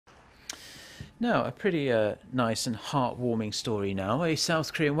Now, a pretty nice and heartwarming story now. A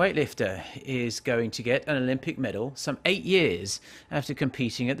South Korean weightlifter is going to get an Olympic medal some 8 years after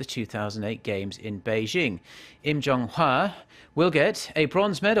competing at the 2008 Games in Beijing. Im Jyoung-hwa will get a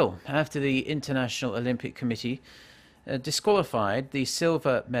bronze medal after the International Olympic Committee disqualified the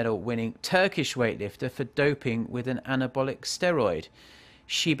silver medal winning Turkish weightlifter for doping with an anabolic steroid.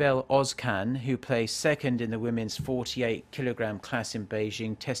 Sibel Ozkan, who placed second in the women's 48-kilogram class in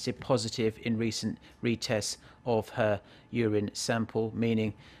Beijing, tested positive in recent retests of her urine sample,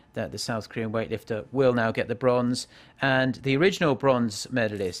 meaning that the South Korean weightlifter will now get the bronze. And the original bronze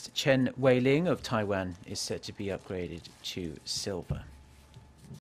medalist, Chen Wei-ling of Taiwan, is set to be upgraded to silver.